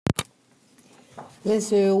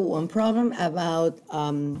Let's do one problem about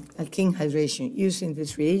alkene hydration. Using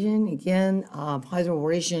this reagent, again,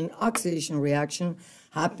 hydroboration-oxidation reaction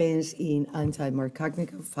happens in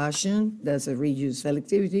AntiMarkovnikov fashion. That's a reduced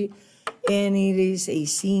selectivity, and it is a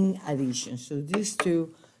zinc addition. So these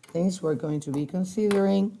two things we're going to be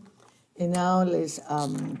considering. And now let's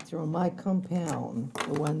throw my compound,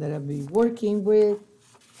 the one that I'll be working with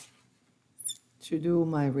to do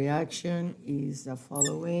my reaction is the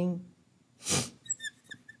following.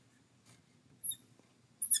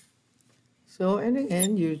 So, and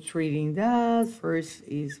again, you're treating that. First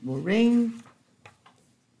is borane,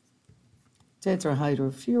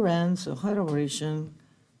 tetrahydrofuran, so hydroboration,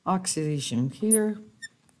 oxidation here.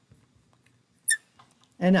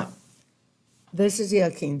 And now, this is the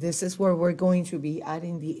alkene. This is where we're going to be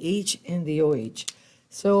adding the H and the OH.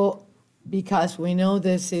 So, because we know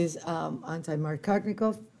this is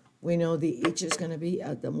AntiMarkovnikov, we know the H is going to be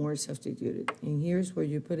at the more substituted. And here's where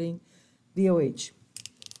you're putting the OH.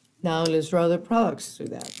 Now let's draw the products to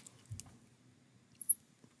that.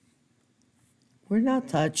 We're not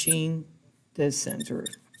touching the center.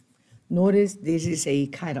 Notice this is a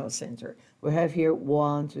chiral center. We have here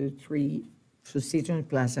 1, 2, 3 substituents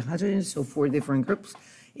plus a hydrogen, so 4 different groups.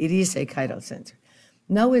 It is a chiral center.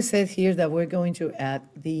 Now we said here that we're going to add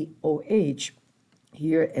the OH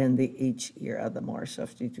here and the H here at the more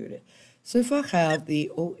substituted. So if I have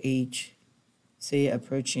the OH, say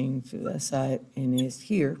approaching to the side and it's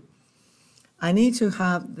here, I need to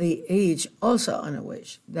have the H also on a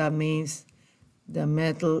wedge. That means the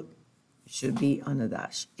metal should be on a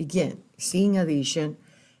dash. Again, zinc addition,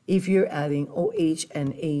 if you're adding OH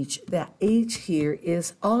and H, the H here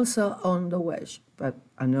is also on the wedge, but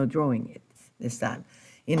I'm not drawing it this time.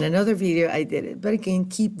 In another video, I did it, but again,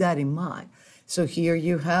 keep that in mind. So here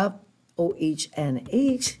you have OH and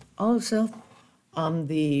H also on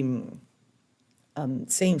the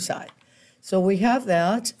same side. So we have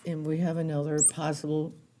that, and we have another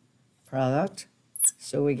possible product.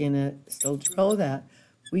 So we're going to still draw that.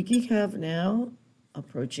 We can have now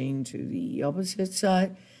approaching to the opposite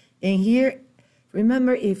side. And here,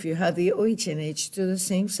 remember, if you have the OH and H to the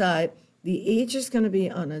same side, the H is going to be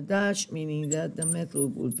on a dash, meaning that the metal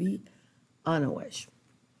will be on a wedge.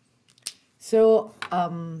 So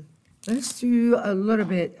let's do a little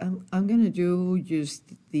bit. I'm going to do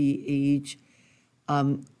just the H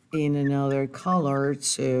in another color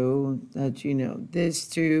so that you know these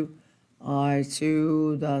two are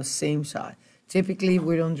to the same side. Typically,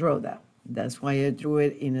 we don't draw that. That's why I drew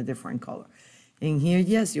it in a different color. And here,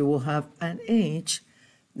 yes, you will have an H.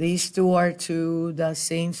 These two are to the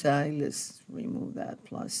same side. Let's remove that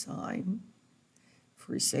plus sign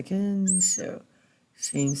for a second. So,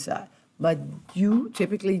 same side. But you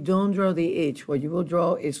typically don't draw the H. What you will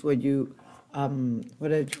draw is what you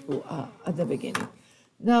what I drew at the beginning.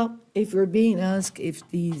 Now, if you're being asked if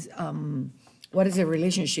these, what is the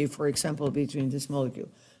relationship, for example, between this molecule?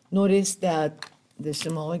 Notice that these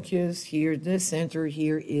molecules here, this center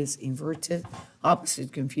here is inverted,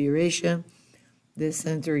 opposite configuration. This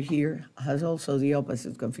center here has also the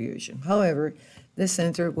opposite configuration. However, this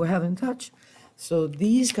center we haven't touched. So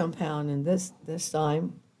these compound, and this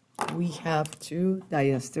time, we have 2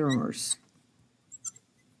 diastereomers.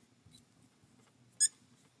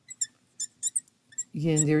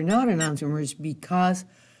 Again, they're not enantiomers because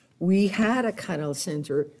we had a chiral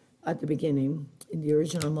center at the beginning in the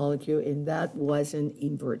original molecule, and that wasn't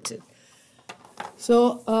inverted.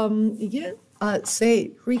 So again,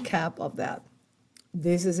 say recap of that.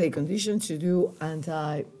 This is a condition to do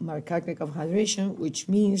anti-Markovnikov hydration, which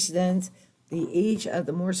means then the H at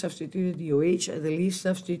the more substituted, the OH at the least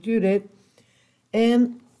substituted,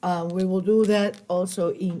 and we will do that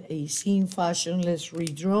also in a scene fashion. Let's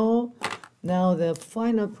redraw. Now the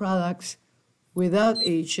final products without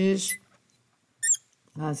H's,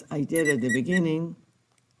 as I did at the beginning.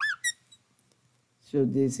 So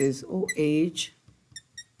this is OH,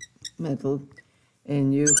 metal,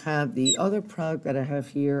 and you have the other product that I have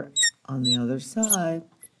here on the other side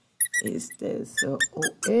is this, so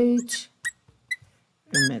OH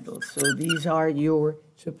and metal. So these are your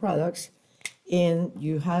 2 products, and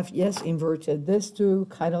you have, yes, inverted these 2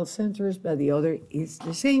 chiral centers, but the other is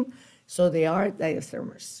the same. So they are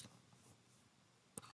diastereomers.